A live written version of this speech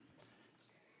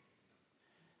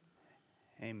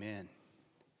Amen.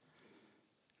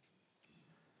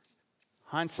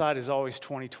 Hindsight is always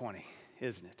 20/20,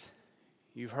 isn't it?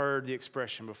 You've heard the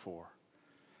expression before.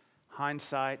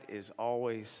 Hindsight is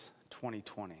always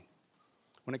 20/20.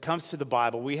 When it comes to the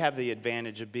Bible, we have the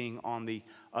advantage of being on the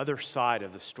other side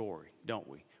of the story, don't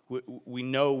we? We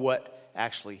know what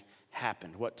actually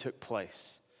happened, what took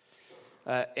place.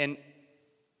 And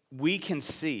we can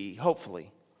see,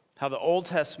 hopefully, how the Old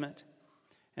Testament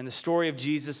and the story of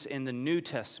Jesus in the New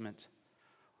Testament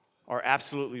are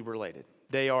absolutely related.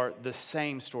 They are the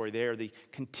same story. They are the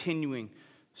continuing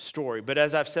story. But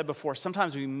as I've said before,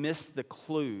 sometimes we miss the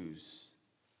clues.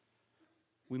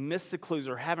 We miss the clues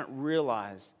or haven't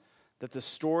realized that the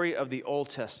story of the Old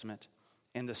Testament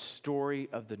and the story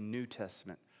of the New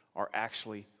Testament are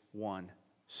actually one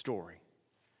story.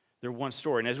 They're one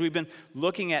story. And as we've been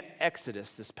looking at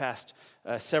Exodus this past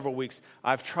several weeks,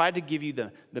 I've tried to give you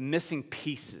the missing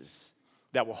pieces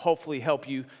that will hopefully help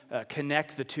you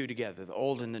connect the two together, the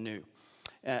old and the new.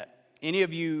 Any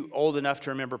of you old enough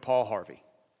to remember Paul Harvey?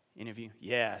 Any of you?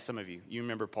 Yeah, some of you. You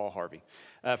remember Paul Harvey.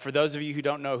 For those of you who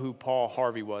don't know who Paul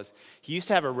Harvey was, he used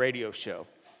to have a radio show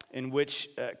in which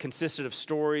consisted of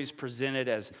stories presented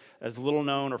as little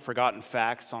known or forgotten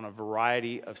facts on a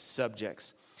variety of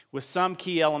subjects, with some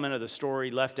key element of the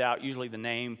story left out, usually the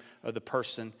name of the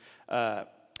person,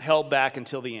 held back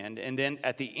until the end. And then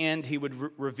at the end, he would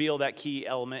reveal that key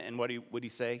element, and what would he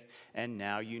say? And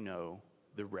now you know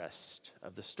the rest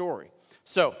of the story.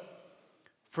 So,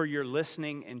 for your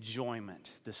listening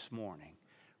enjoyment this morning,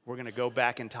 we're going to go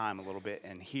back in time a little bit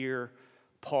and hear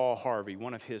Paul Harvey,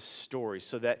 one of his stories,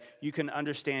 so that you can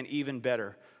understand even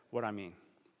better what I mean.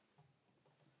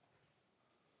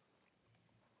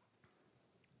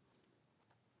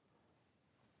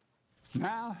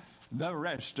 Now, the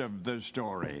rest of the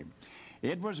story.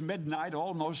 It was midnight,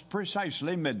 almost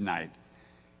precisely midnight,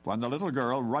 when the little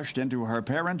girl rushed into her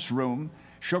parents' room,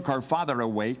 shook her father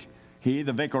awake. He,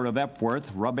 the vicar of Epworth,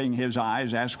 rubbing his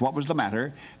eyes, asked what was the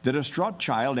matter. The distraught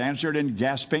child answered in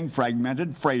gasping,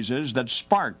 fragmented phrases that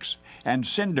sparks and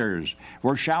cinders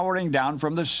were showering down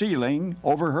from the ceiling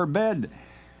over her bed.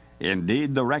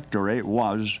 Indeed, the rectory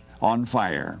was on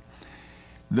fire.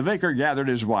 The vicar gathered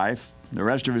his wife, the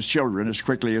rest of his children, as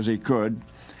quickly as he could,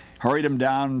 hurried them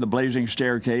down the blazing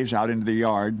staircase out into the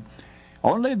yard.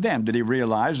 Only then did he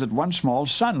realize that one small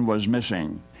son was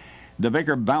missing. The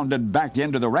vicar bounded back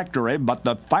into the rectory, but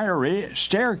the fiery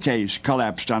staircase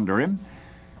collapsed under him.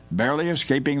 Barely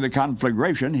escaping the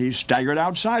conflagration, he staggered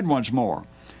outside once more.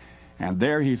 And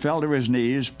there he fell to his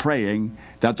knees, praying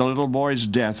that the little boy's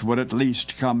death would at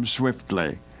least come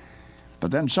swiftly.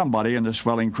 But then somebody in the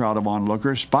swelling crowd of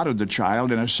onlookers spotted the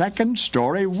child in a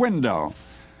second-story window.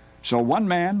 So one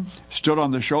man stood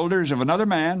on the shoulders of another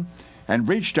man and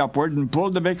reached upward and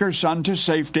pulled the vicar's son to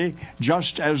safety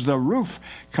just as the roof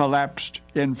collapsed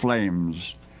in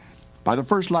flames. By the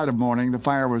first light of morning, the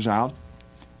fire was out.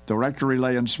 The rectory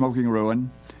lay in smoking ruin.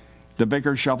 The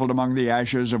vicar shuffled among the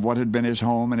ashes of what had been his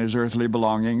home and his earthly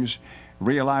belongings,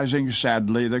 realizing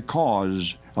sadly the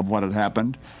cause of what had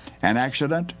happened. An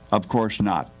accident? Of course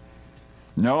not.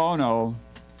 No.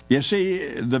 You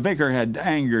see, the vicar had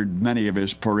angered many of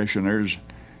his parishioners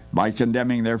by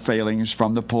condemning their failings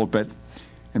from the pulpit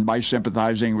and by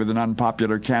sympathizing with an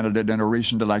unpopular candidate in a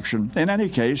recent election. In any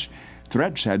case,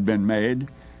 threats had been made,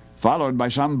 followed by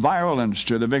some violence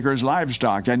to the vicar's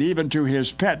livestock and even to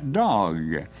his pet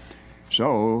dog.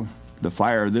 So, the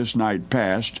fire this night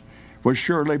past was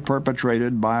surely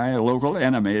perpetrated by local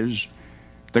enemies.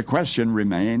 The question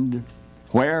remained,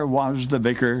 where was the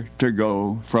vicar to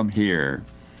go from here?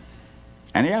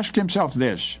 And he asked himself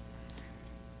this.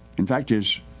 In fact,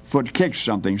 his foot kicked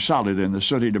something solid in the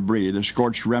sooty debris, the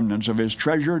scorched remnants of his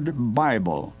treasured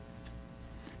Bible.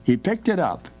 He picked it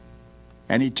up,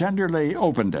 and he tenderly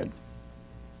opened it.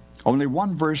 Only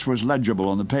one verse was legible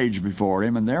on the page before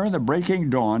him, and there in the breaking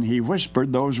dawn he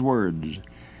whispered those words,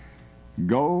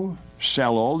 "Go,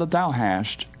 sell all that thou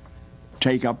hast,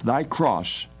 take up thy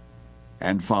cross,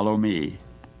 and follow me."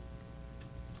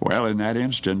 Well, in that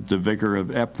instant, the vicar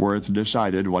of Epworth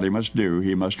decided what he must do.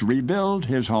 He must rebuild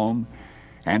his home,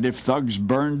 and if thugs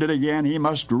burned it again, he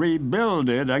must rebuild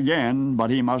it again, but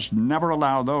he must never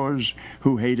allow those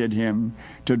who hated him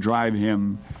to drive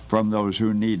him from those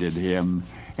who needed him,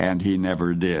 and he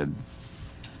never did.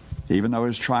 Even though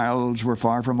his trials were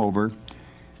far from over,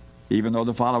 even though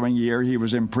the following year he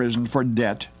was imprisoned for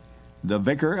debt, the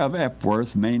vicar of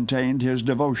Epworth maintained his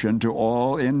devotion to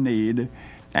all in need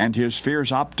and his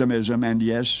fierce optimism and,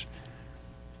 yes,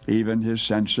 even his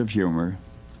sense of humor.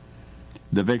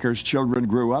 The vicar's children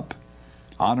grew up,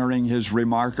 honoring his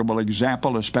remarkable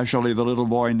example, especially the little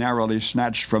boy narrowly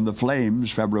snatched from the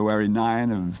flames February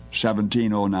 9 of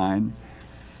 1709.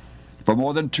 For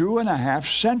more than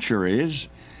 2.5 centuries,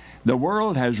 the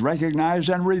world has recognized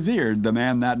and revered the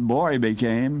man that boy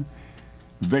became,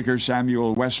 Vicar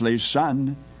Samuel Wesley's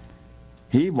son.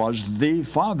 He was the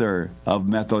father of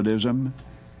Methodism,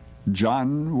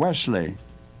 John Wesley.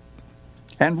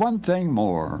 And one thing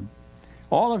more.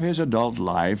 All of his adult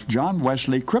life, John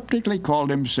Wesley cryptically called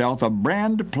himself a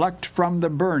brand plucked from the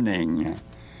burning.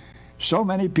 So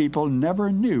many people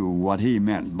never knew what he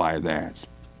meant by that.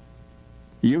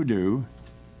 You do,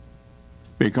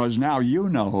 because now you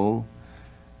know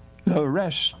the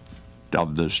rest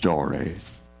of the story.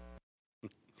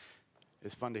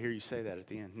 It's fun to hear you say that at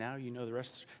the end. Now you know the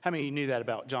rest. How many of you knew that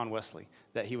about John Wesley,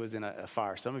 that he was in a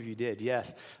fire? Some of you did,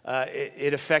 yes.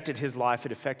 It affected his life.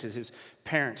 It affected his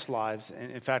parents' lives.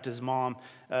 And in fact, his mom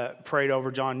prayed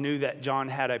over John, knew that John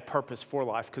had a purpose for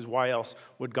life, because why else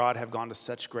would God have gone to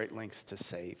such great lengths to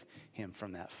save him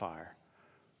from that fire?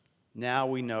 Now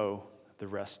we know the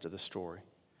rest of the story.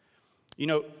 You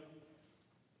know,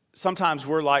 sometimes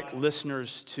we're like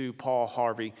listeners to Paul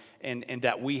Harvey, and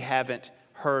that we haven't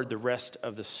heard the rest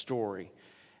of the story.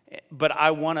 But I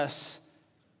want us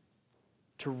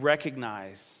to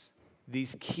recognize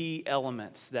these key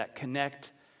elements that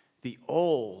connect the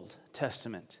Old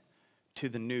Testament to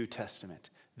the New Testament.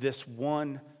 This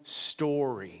one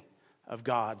story of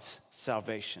God's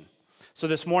salvation. So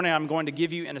this morning I'm going to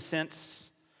give you, in a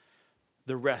sense,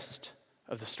 the rest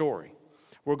of the story.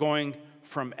 We're going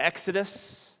from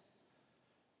Exodus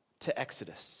to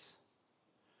Exodus.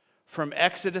 From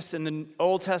Exodus in the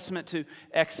Old Testament to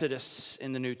Exodus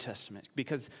in the New Testament,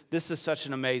 because this is such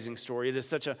an amazing story. It is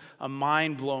such a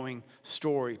mind-blowing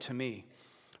story to me.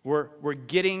 We're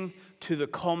getting to the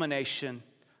culmination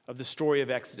of the story of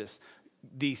Exodus,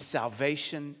 the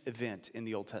salvation event in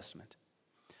the Old Testament.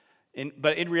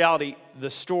 But in reality, the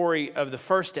story of the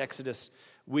first Exodus,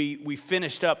 we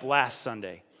finished up last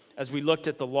Sunday. As we looked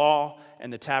at the law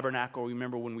and the tabernacle,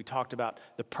 remember when we talked about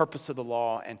the purpose of the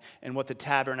law and what the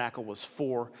tabernacle was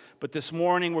for. But this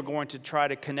morning we're going to try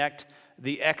to connect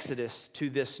the Exodus to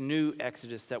this new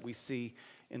Exodus that we see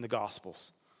in the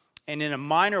Gospels. And in a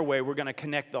minor way, we're going to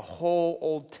connect the whole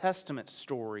Old Testament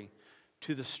story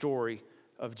to the story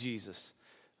of Jesus.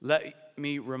 Let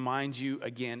me remind you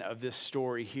again of this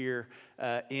story here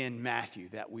in Matthew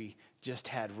that we just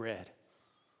had read.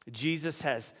 Jesus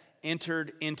has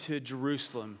entered into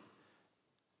Jerusalem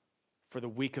for the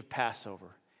week of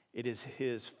Passover. It is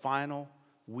his final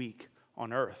week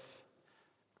on earth.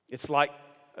 It's like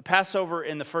Passover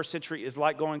in the first century is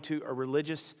like going to a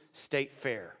religious state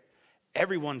fair.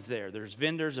 Everyone's there. There's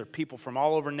vendors or people from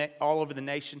all over the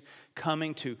nation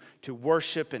coming to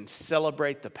worship and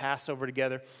celebrate the Passover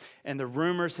together. And the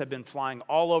rumors have been flying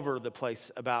all over the place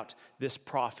about this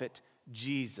prophet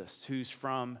Jesus, who's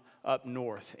from up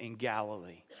north in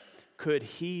Galilee. Could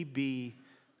he be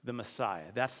the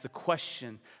Messiah? That's the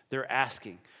question they're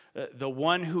asking. The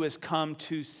one who has come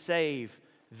to save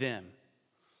them.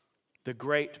 The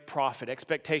great prophet.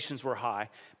 Expectations were high,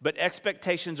 but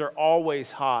expectations are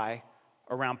always high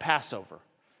around Passover.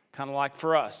 Kind of like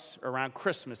for us, around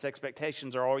Christmas,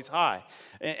 expectations are always high.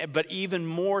 But even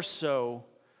more so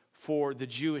for the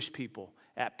Jewish people.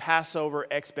 At Passover,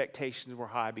 expectations were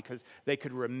high because they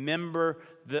could remember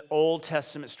the Old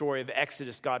Testament story of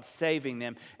Exodus, God saving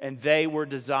them, and they were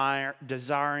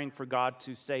desiring for God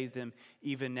to save them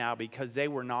even now because they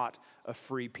were not a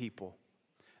free people.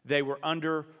 They were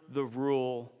under the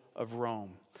rule of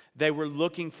Rome. They were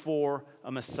looking for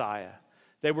a Messiah.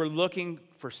 They were looking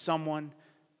for someone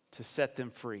to set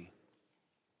them free.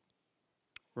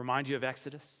 Remind you of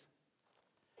Exodus?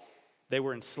 They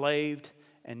were enslaved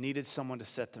and needed someone to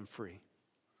set them free.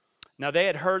 Now, they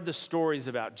had heard the stories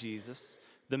about Jesus,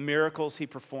 the miracles he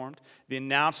performed, the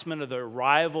announcement of the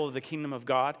arrival of the kingdom of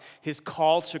God, his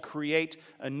call to create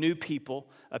a new people,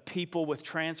 a people with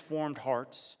transformed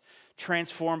hearts,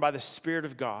 transformed by the Spirit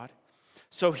of God.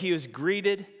 So he was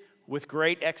greeted with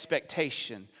great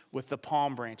expectation with the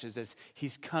palm branches as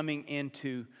he's coming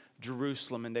into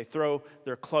Jerusalem, and they throw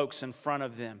their cloaks in front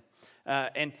of them,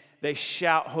 and they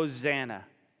shout, Hosanna.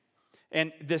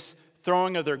 And this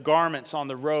throwing of their garments on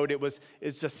the road,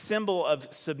 it's a symbol of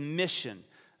submission,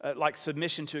 like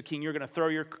submission to a king. You're going to throw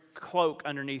your cloak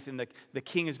underneath, and the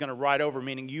king is going to ride over,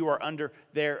 meaning you are under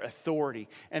their authority.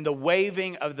 And the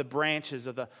waving of the branches,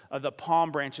 of the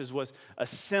palm branches, was a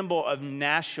symbol of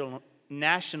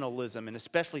nationalism, and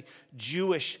especially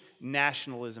Jewish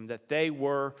nationalism, that they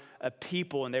were a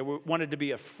people and they wanted to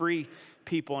be a free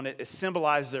people, and it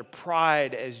symbolized their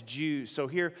pride as Jews. So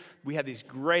here we have these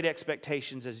great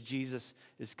expectations as Jesus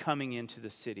is coming into the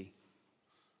city.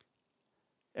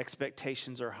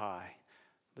 Expectations are high,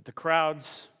 but the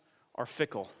crowds are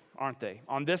fickle, aren't they?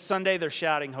 On this Sunday, they're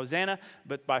shouting, Hosanna,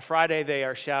 but by Friday, they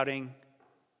are shouting,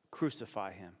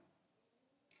 crucify him.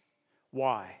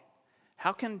 Why?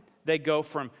 How can they go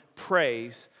from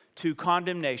praise to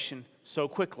condemnation so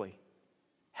quickly?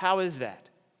 How is that?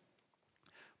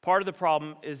 Part of the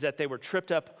problem is that they were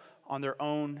tripped up on their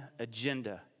own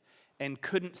agenda and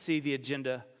couldn't see the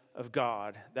agenda of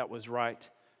God that was right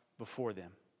before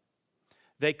them.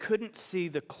 They couldn't see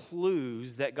the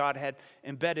clues that God had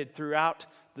embedded throughout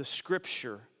the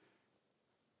Scripture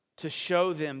to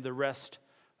show them the rest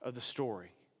of the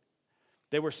story.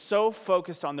 They were so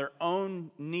focused on their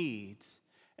own needs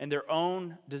and their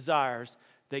own desires,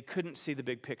 they couldn't see the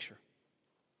big picture.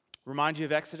 Remind you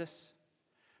of Exodus,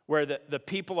 where the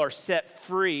people are set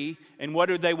free, and what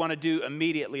do they want to do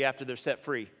immediately after they're set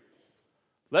free?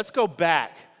 Let's go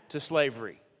back to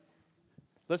slavery.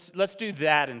 Let's do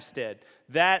that instead.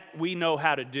 That we know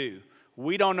how to do.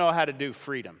 We don't know how to do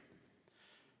freedom.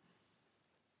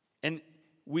 And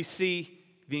we see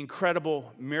the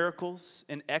incredible miracles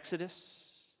in Exodus,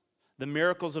 the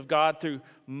miracles of God through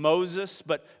Moses,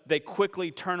 but they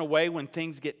quickly turn away when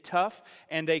things get tough,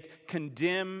 and they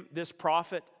condemn this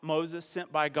prophet, Moses,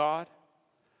 sent by God.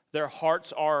 Their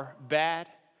hearts are bad.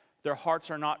 Their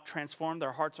hearts are not transformed.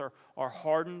 Their hearts are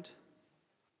hardened.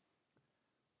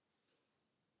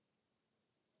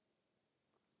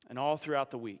 And all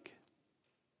throughout the week,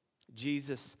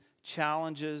 Jesus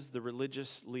challenges the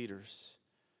religious leaders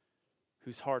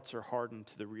whose hearts are hardened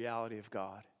to the reality of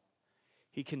God.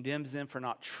 He condemns them for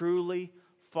not truly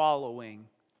following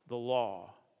the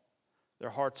law. Their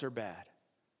hearts are bad.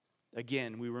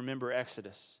 Again, we remember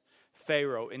Exodus.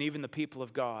 Pharaoh and even the people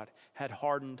of God had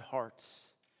hardened hearts.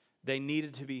 They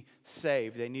needed to be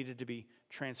saved. They needed to be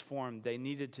transformed. They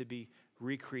needed to be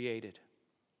recreated.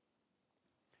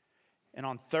 And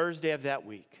on Thursday of that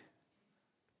week,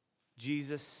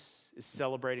 Jesus is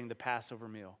celebrating the Passover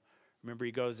meal. Remember,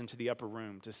 he goes into the upper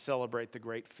room to celebrate the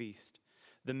great feast.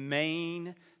 The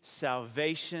main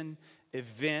salvation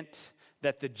event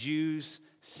that the Jews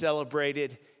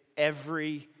celebrated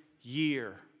every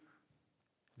year.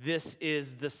 This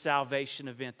is the salvation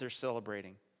event they're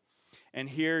celebrating. And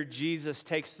here Jesus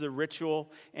takes the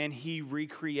ritual and he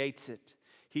recreates it.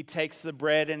 He takes the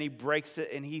bread and he breaks it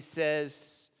and he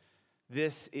says,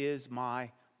 "This is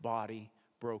my body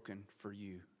broken for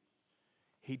you."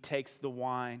 He takes the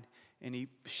wine and he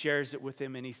shares it with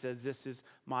them and he says, "This is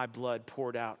my blood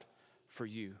poured out for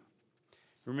you."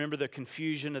 Remember the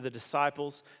confusion of the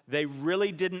disciples? They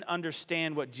really didn't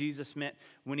understand what Jesus meant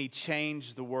when he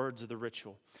changed the words of the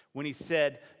ritual, when he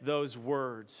said those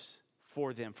words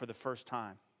for them for the first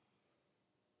time.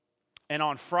 And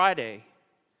on Friday,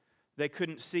 they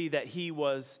couldn't see that he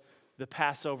was the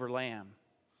Passover lamb,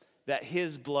 that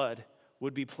his blood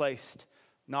would be placed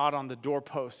not on the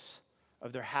doorposts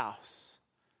of their house,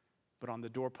 but on the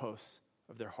doorposts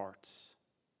of their hearts.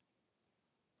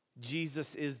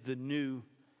 Jesus is the new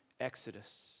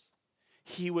Exodus.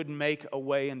 He would make a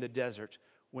way in the desert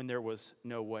when there was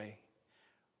no way,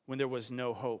 when there was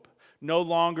no hope. No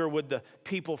longer would the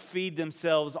people feed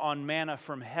themselves on manna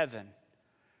from heaven,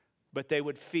 but they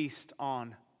would feast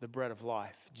on the bread of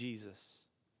life, Jesus.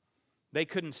 They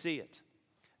couldn't see it.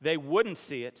 They wouldn't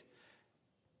see it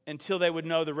until they would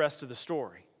know the rest of the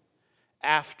story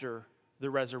after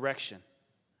the resurrection.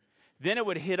 Then it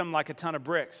would hit them like a ton of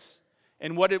bricks.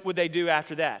 And what would they do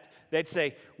after that? They'd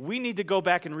say, "We need to go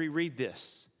back and reread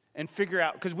this and figure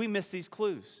out," because we missed these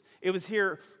clues. It was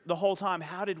here the whole time.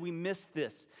 How did we miss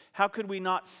this? How could we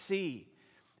not see?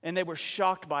 And they were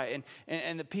shocked by it.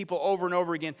 And the people over and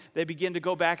over again, they begin to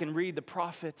go back and read the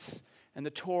prophets and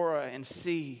the Torah and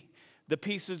see. The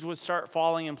pieces would start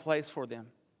falling in place for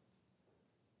them.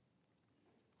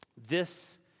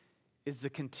 This is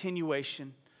the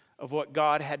continuation of what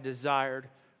God had desired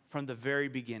from the very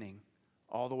beginning,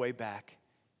 all the way back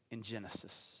in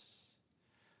Genesis.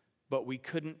 But we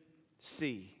couldn't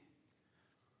see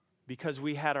because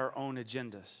we had our own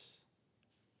agendas.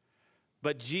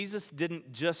 But Jesus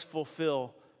didn't just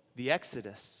fulfill the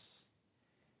Exodus.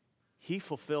 He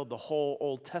fulfilled the whole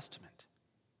Old Testament.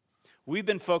 We've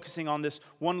been focusing on this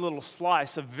one little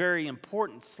slice, a very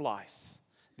important slice,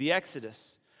 the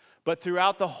Exodus. But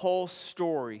throughout the whole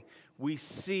story, we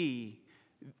see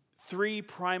three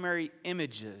primary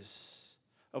images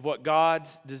of what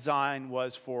God's design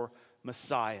was for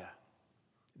Messiah.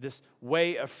 this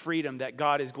way of freedom that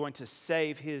God is going to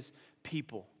save his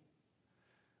people.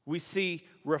 We see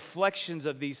reflections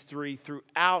of these three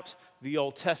throughout the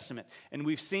Old Testament, and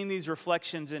we've seen these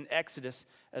reflections in Exodus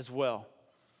as well.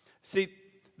 See,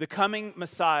 the coming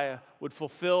Messiah would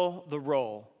fulfill the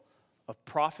role of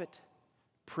prophet,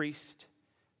 priest,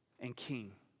 and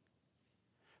king.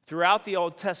 Throughout the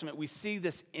Old Testament, we see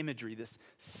this imagery, this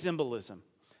symbolism,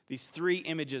 these three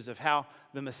images of how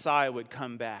the Messiah would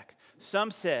come back.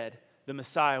 Some said the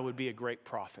Messiah would be a great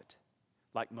prophet,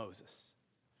 like Moses.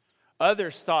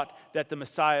 Others thought that the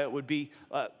Messiah would be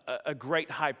a great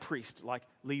high priest, like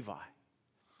Levi.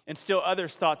 And still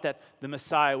others thought that the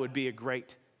Messiah would be a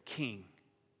great king.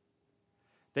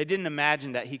 They didn't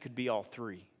imagine that he could be all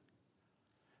three,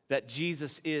 that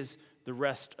Jesus is the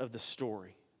rest of the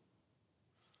story.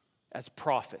 As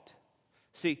prophet.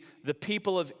 See, the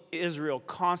people of Israel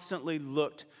constantly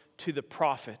looked to the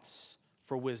prophets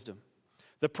for wisdom.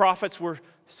 The prophets were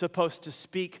supposed to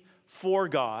speak for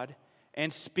God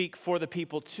and speak for the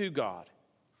people to God.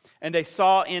 And they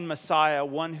saw in Messiah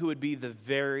one who would be the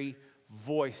very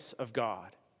voice of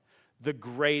God, the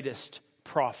greatest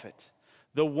prophet,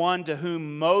 the one to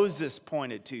whom Moses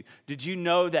pointed to. Did you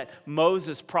know that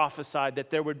Moses prophesied that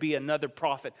there would be another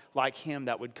prophet like him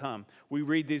that would come? We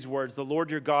read these words, "The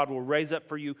Lord your God will raise up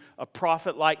for you a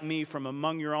prophet like me from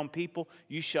among your own people.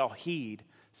 You shall heed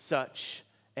such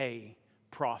a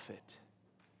prophet."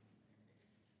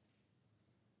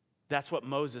 That's what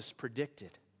Moses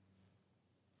predicted.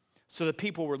 So the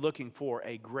people were looking for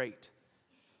a great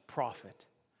prophet.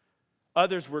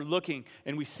 Others were looking,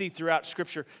 and we see throughout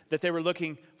Scripture that they were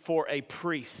looking for a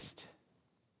priest.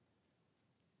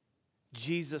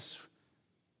 Jesus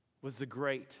was the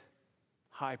great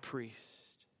high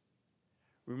priest.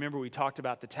 Remember, we talked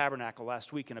about the tabernacle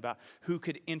last week and about who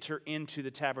could enter into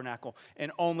the tabernacle.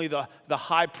 And only the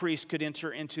high priest could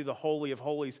enter into the Holy of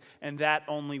Holies, and that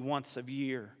only once a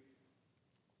year.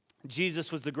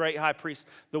 Jesus was the great high priest,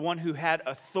 the one who had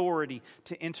authority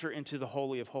to enter into the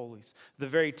Holy of Holies, the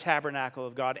very tabernacle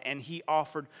of God, and he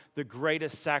offered the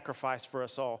greatest sacrifice for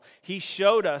us all. He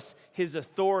showed us his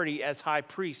authority as high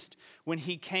priest when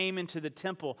he came into the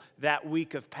temple that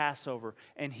week of Passover,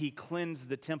 and he cleansed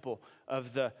the temple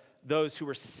of those who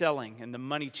were selling and the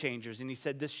money changers, and he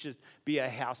said this should be a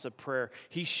house of prayer.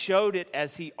 He showed it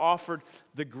as he offered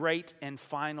the great and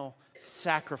final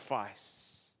sacrifice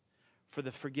for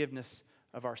the forgiveness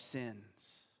of our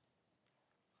sins.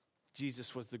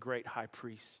 Jesus was the great high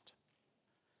priest.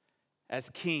 As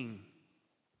king,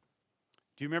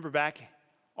 do you remember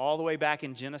all the way back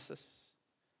in Genesis?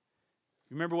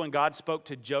 You remember when God spoke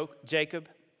to Jacob?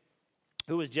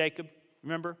 Who was Jacob?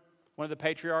 Remember? One of the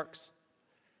patriarchs?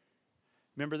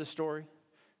 Remember the story?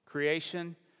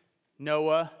 Creation,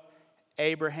 Noah,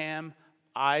 Abraham,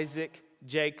 Isaac,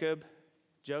 Jacob,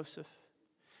 Joseph.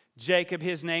 Jacob,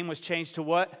 his name was changed to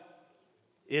what?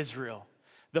 Israel.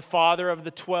 The father of the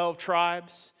 12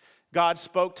 tribes. God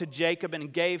spoke to Jacob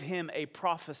and gave him a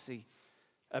prophecy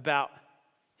about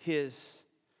his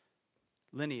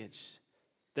lineage.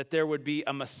 That there would be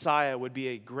a Messiah, would be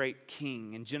a great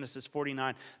king. In Genesis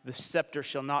 49, the scepter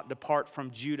shall not depart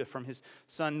from Judah, from his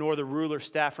son, nor the ruler's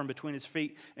staff from between his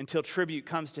feet, until tribute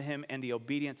comes to him and the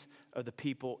obedience of the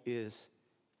people is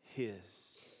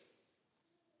his.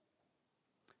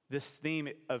 This theme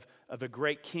of a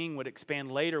great king would expand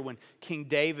later when King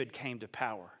David came to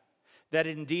power. That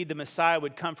indeed the Messiah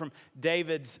would come from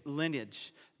David's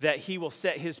lineage. That he will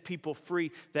set his people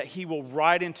free. That he will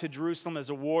ride into Jerusalem as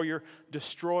a warrior,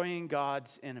 destroying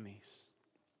God's enemies.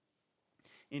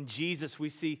 In Jesus, we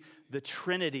see the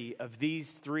trinity of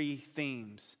these three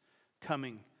themes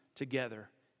coming together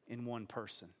in one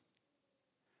person.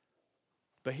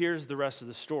 But here's the rest of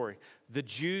the story. The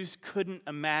Jews couldn't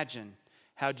imagine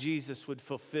how Jesus would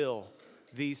fulfill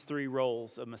these three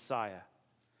roles of Messiah.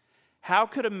 How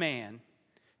could a man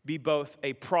be both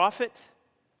a prophet,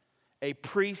 a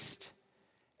priest,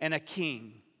 and a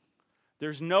king?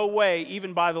 There's no way,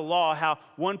 even by the law, how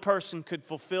one person could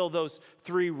fulfill those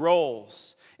three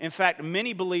roles. In fact,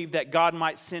 many believe that God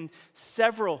might send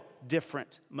several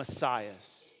different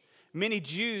messiahs. Many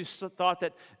Jews thought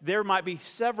that there might be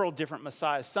several different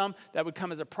messiahs, some that would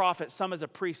come as a prophet, some as a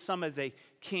priest, some as a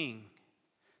king,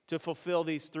 to fulfill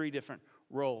these three different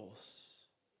roles.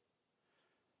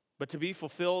 But to be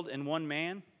fulfilled in one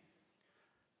man,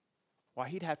 why,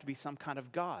 he'd have to be some kind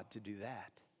of God to do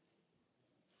that.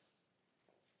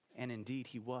 And indeed,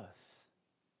 he was.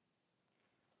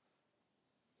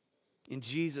 In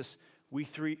Jesus, we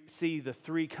see the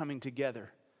three coming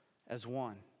together as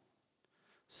one,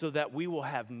 so that we will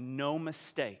have no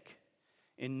mistake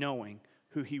in knowing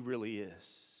who he really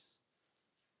is.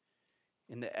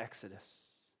 in the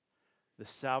Exodus, the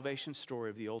salvation story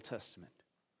of the Old Testament,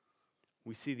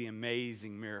 we see the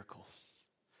amazing miracles,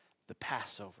 the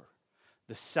Passover,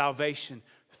 the salvation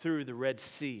through the Red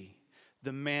Sea,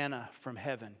 the manna from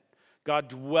heaven, God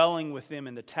dwelling with them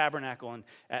in the tabernacle and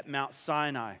at Mount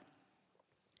Sinai.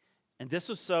 And this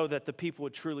was so that the people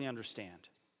would truly understand.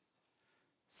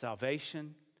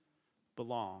 Salvation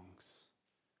belongs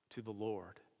to the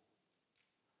Lord.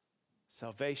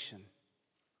 Salvation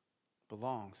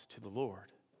belongs to the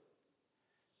Lord.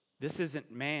 This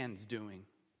isn't man's doing.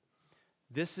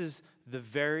 This is the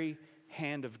very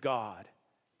hand of God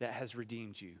that has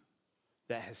redeemed you,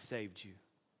 that has saved you.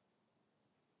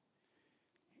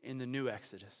 In the new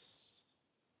Exodus,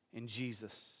 in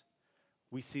Jesus,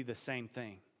 we see the same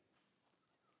thing.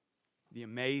 The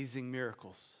amazing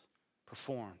miracles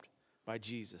performed by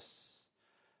Jesus.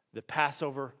 The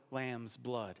Passover lamb's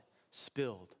blood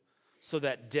spilled so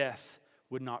that death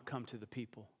would not come to the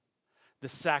people. The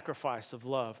sacrifice of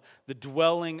love, the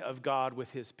dwelling of God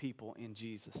with his people in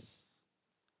Jesus.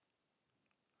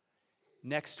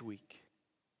 Next week,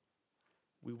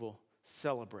 we will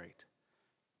celebrate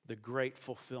the great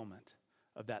fulfillment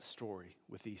of that story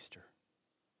with Easter.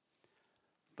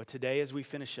 But today, as we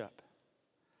finish up,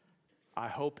 I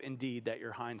hope indeed that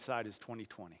your hindsight is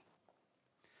 20/20.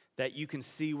 That you can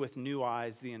see with new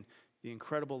eyes the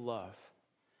incredible love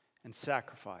and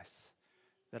sacrifice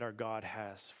that our God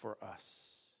has for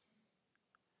us.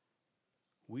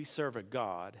 We serve a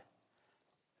God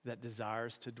that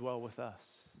desires to dwell with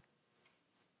us.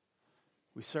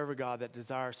 We serve a God that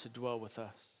desires to dwell with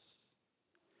us.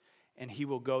 And he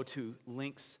will go to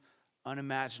lengths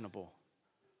unimaginable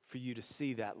for you to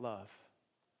see that love.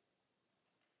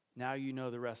 Now you know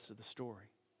the rest of the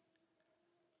story.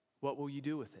 What will you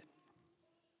do with it?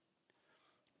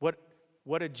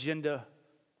 What agenda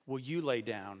will you lay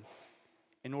down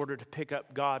in order to pick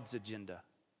up God's agenda?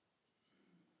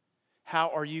 How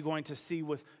are you going to see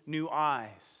with new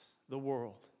eyes the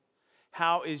world?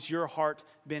 How is your heart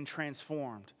been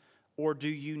transformed? Or do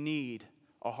you need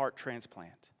a heart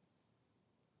transplant?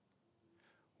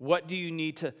 What do you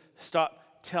need to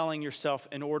stop telling yourself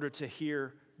in order to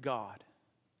hear God?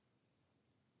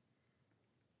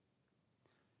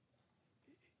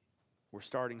 We're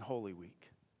starting Holy Week.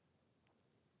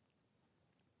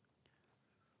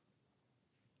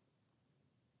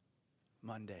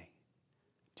 Monday,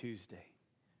 Tuesday,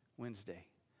 Wednesday,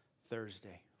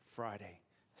 Thursday, Friday,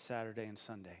 Saturday, and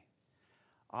Sunday.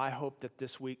 I hope that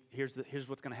this week, here's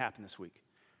what's going to happen this week.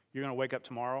 You're going to wake up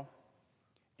tomorrow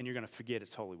and you're going to forget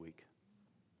it's Holy Week.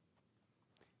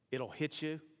 It'll hit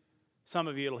you. Some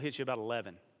of you, it'll hit you about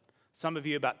 11. Some of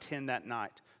you about 10 that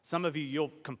night. Some of you,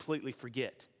 you'll completely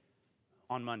forget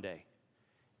on Monday.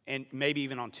 And maybe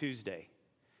even on Tuesday.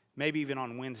 Maybe even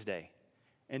on Wednesday.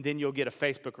 And then you'll get a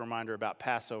Facebook reminder about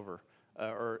Passover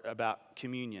or about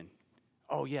communion.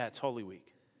 Oh yeah, it's Holy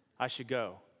Week. I should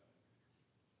go.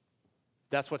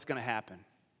 That's what's going to happen.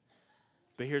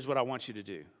 But here's what I want you to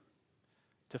do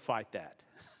to fight that.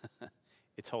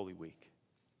 It's Holy Week.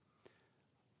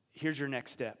 Here's your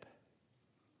next step.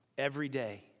 Every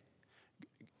day,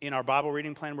 in our Bible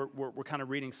reading plan, we're kind of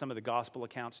reading some of the gospel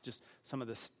accounts, just some of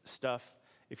the stuff.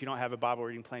 If you don't have a Bible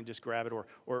reading plan, just grab it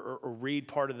or read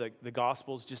part of the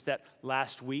Gospels just that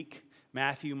last week.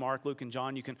 Matthew, Mark, Luke, and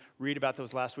John, you can read about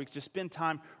those last weeks. Just spend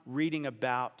time reading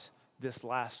about this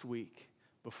last week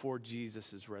before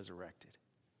Jesus is resurrected.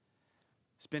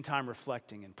 Spend time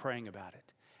reflecting and praying about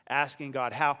it. Asking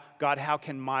God, how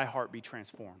can my heart be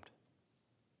transformed?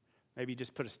 Maybe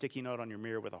just put a sticky note on your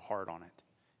mirror with a heart on it.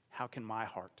 How can my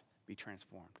heart be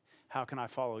transformed? How can I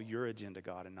follow your agenda,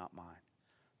 God, and not mine?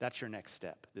 That's your next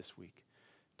step this week.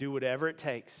 Do whatever it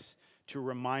takes to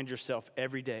remind yourself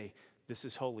every day, this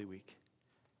is Holy Week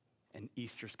and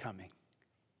Easter's coming.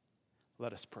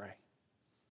 Let us pray.